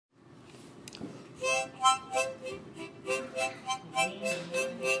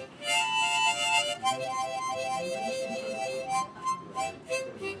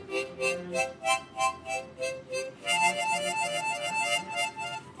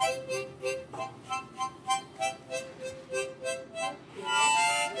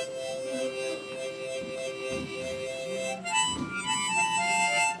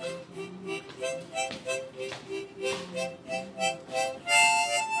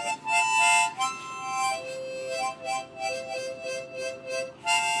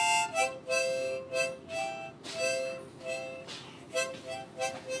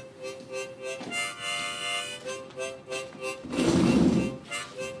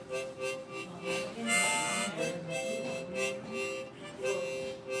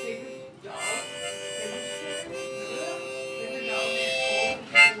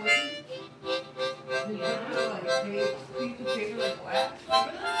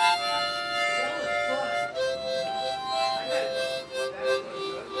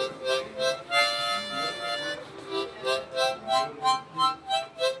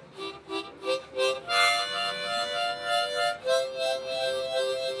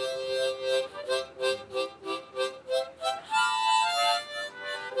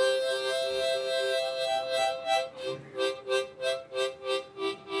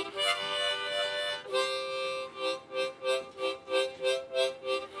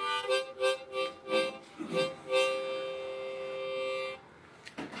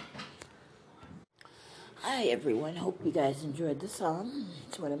Hi everyone, hope you guys enjoyed the song.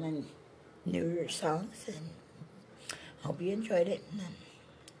 It's one of my newer songs and hope you enjoyed it.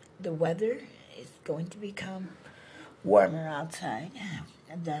 The weather is going to become warmer outside.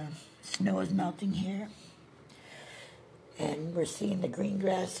 The snow is melting here and we're seeing the green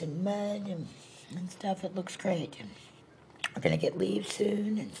grass and mud and stuff. It looks great. And we're going to get leaves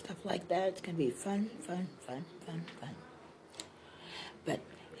soon and stuff like that. It's going to be fun. But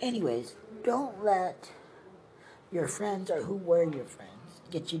anyways, don't let your friends or who were your friends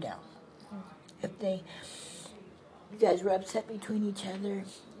get you down. If you guys were upset between each other,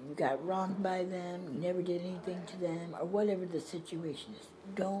 you got wronged by them, you never did anything to them, or whatever the situation is,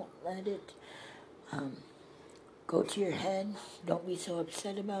 don't let it go to your head. Don't be so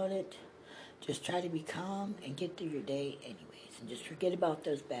upset about it. Just try to be calm and get through your day anyways. And just forget about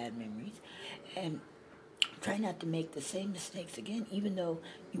those bad memories. And try not to make the same mistakes again, even though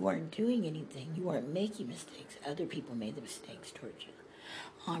you weren't doing anything. You weren't making mistakes. Other people made the mistakes towards you.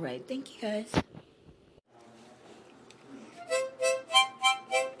 All right. Thank you, guys.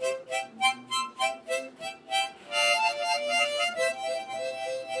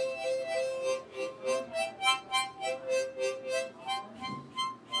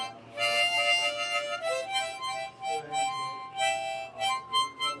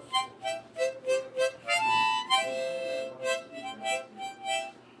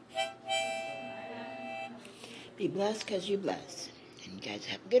 Be blessed because you bless. And you guys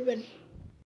have a good one.